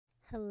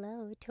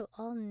Hello to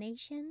all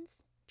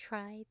nations,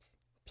 tribes,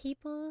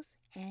 peoples,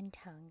 and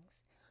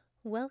tongues.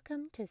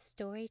 Welcome to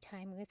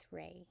Storytime with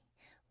Ray,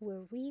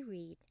 where we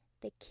read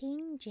the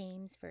King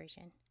James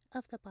Version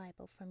of the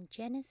Bible from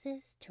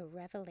Genesis to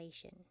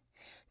Revelation,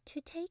 to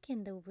take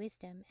in the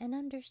wisdom and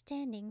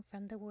understanding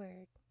from the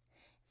Word.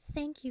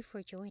 Thank you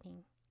for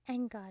joining,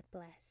 and God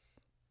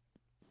bless.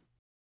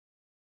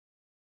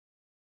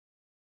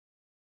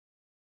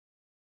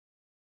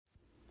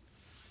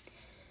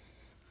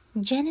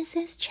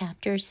 Genesis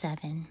chapter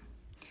 7.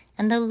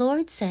 And the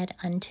Lord said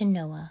unto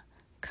Noah,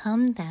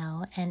 Come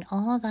thou and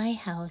all thy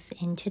house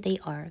into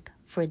the ark,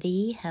 for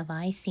thee have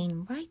I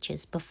seen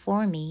righteous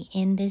before me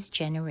in this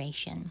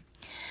generation.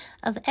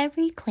 Of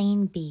every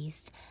clean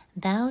beast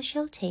thou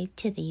shalt take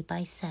to thee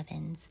by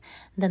sevens,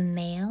 the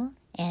male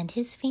and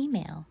his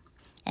female,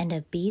 and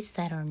of beasts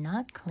that are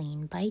not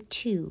clean by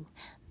two,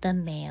 the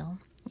male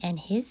and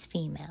his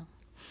female.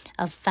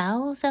 Of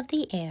fowls of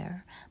the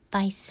air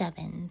by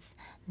sevens,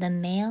 the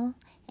male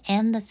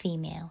and the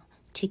female,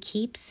 to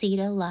keep seed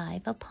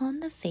alive upon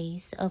the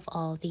face of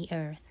all the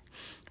earth.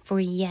 For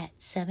yet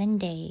 7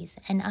 days,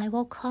 and I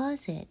will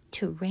cause it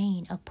to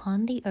rain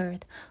upon the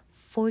earth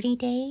 40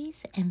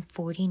 days and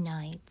 40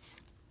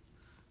 nights.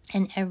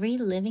 And every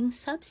living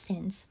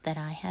substance that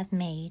I have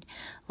made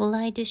will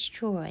I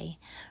destroy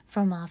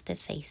from off the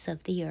face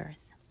of the earth.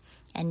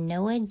 And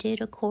Noah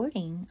did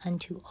according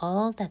unto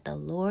all that the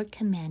Lord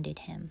commanded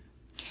him.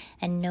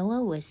 And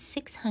Noah was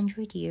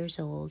 600 years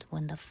old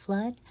when the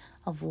flood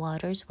of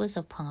waters was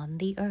upon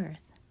the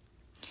earth.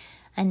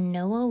 And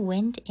Noah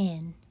went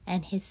in,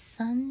 and his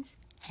sons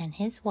and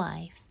his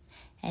wife,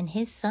 and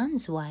his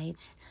sons'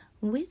 wives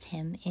with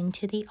him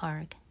into the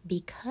ark,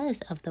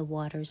 because of the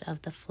waters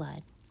of the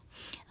flood,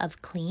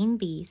 of clean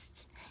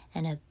beasts,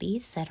 and of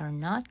beasts that are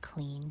not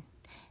clean,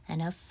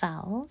 and of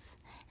fowls,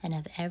 and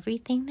of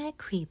everything that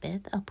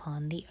creepeth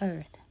upon the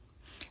earth.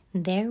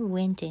 There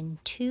went in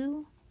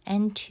 2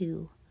 and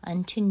 2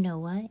 unto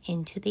Noah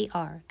into the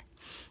ark,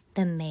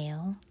 the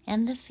male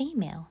and the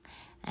female,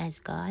 as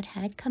God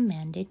had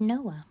commanded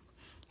Noah.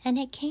 And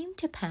it came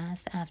to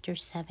pass after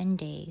 7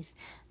 days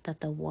that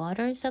the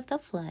waters of the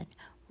flood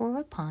were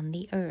upon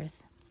the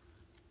earth.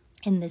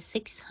 In the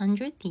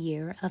 600th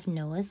year of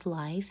Noah's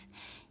life,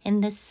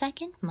 in the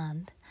 2nd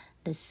month,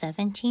 the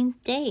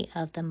 17th day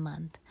of the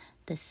month,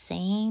 the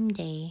same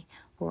day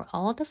were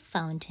all the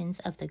fountains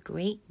of the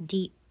great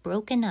deep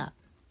broken up,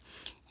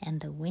 and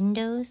the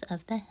windows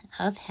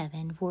of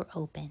heaven were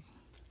open.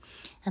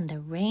 And the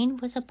rain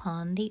was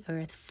upon the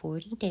earth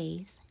 40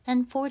 days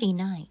and 40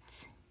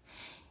 nights.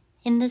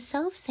 In the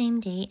selfsame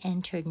day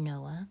entered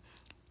Noah,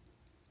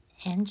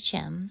 and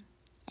Shem,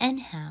 and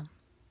Ham,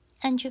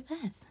 and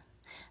Japheth,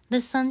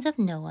 the sons of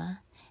Noah,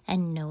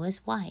 and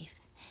Noah's wife,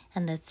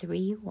 and the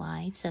 3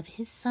 wives of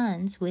his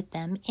sons with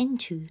them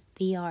into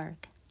the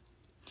ark.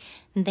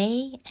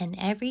 They and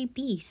every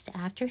beast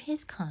after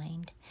his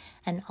kind,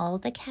 and all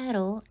the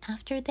cattle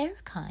after their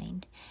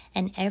kind,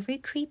 and every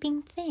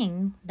creeping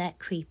thing that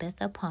creepeth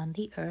upon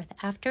the earth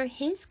after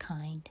his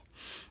kind,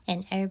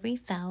 and every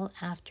fowl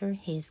after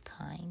his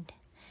kind,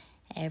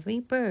 every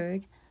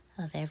bird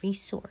of every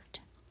sort.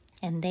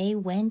 And they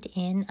went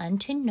in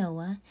unto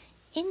Noah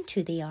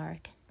into the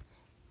ark,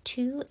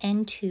 2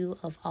 and 2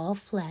 of all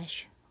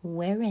flesh,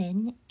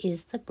 wherein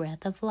is the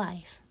breath of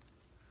life.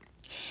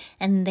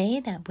 And they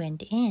that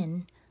went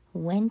in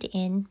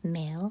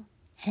male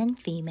and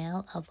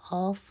female of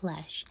all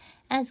flesh,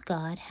 as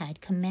God had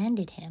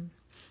commanded him.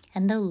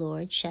 And the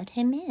Lord shut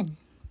him in.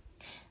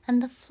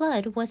 And the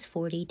flood was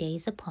 40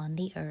 days upon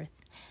the earth,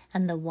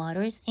 and the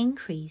waters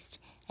increased,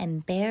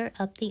 and bare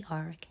up the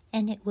ark,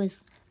 and it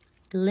was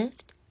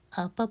lift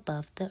up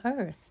above the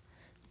earth.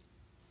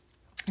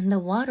 And the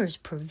waters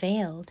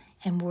prevailed,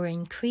 and were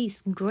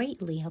increased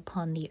greatly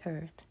upon the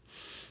earth.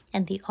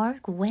 And the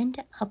ark went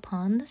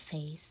upon the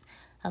face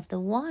of the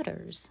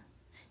waters,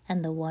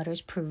 and the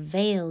waters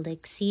prevailed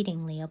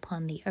exceedingly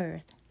upon the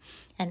earth.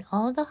 And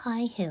all the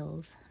high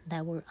hills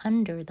that were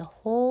under the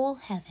whole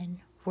heaven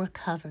were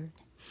covered.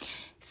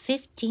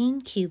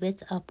 15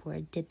 cubits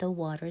upward did the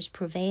waters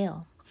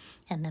prevail,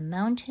 and the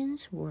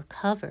mountains were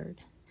covered.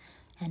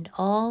 And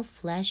all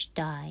flesh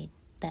died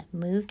that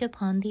moved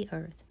upon the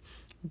earth,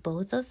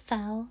 both of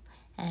fowl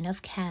and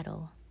of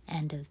cattle,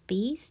 and of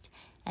beast,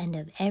 and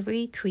of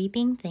every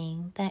creeping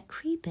thing that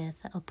creepeth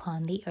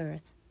upon the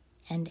earth,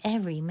 and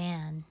every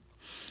man.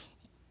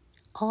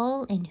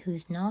 All in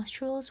whose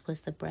nostrils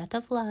was the breath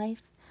of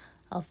life,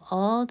 of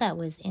all that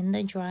was in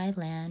the dry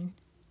land,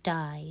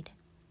 died.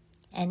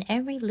 And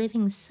every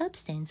living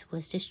substance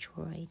was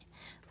destroyed,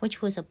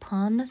 which was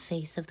upon the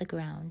face of the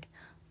ground,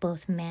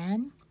 both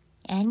man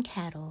and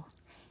cattle,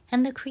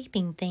 and the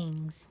creeping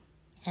things,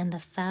 and the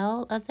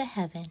fowl of the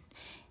heaven,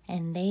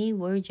 and they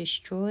were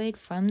destroyed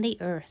from the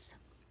earth.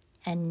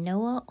 And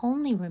Noah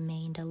only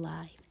remained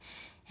alive,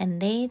 and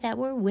they that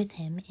were with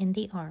him in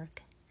the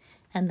ark.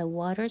 And the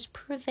waters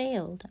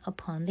prevailed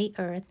upon the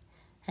earth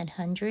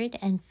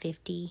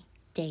 150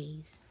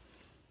 days.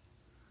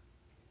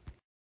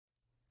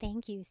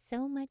 Thank you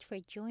so much for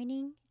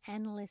joining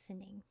and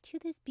listening to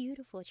this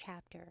beautiful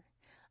chapter.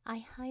 I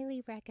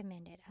highly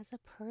recommend it as a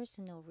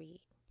personal read.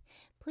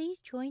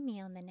 Please join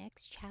me on the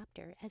next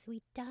chapter as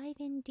we dive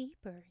in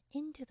deeper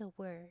into the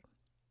Word.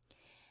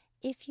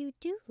 If you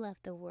do love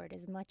the Word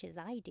as much as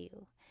I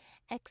do,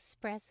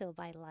 express so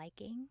by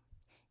liking,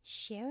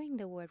 sharing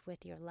the Word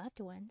with your loved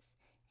ones,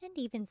 and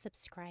even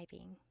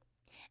subscribing.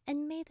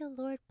 And may the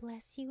Lord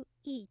bless you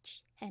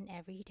each and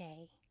every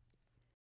day.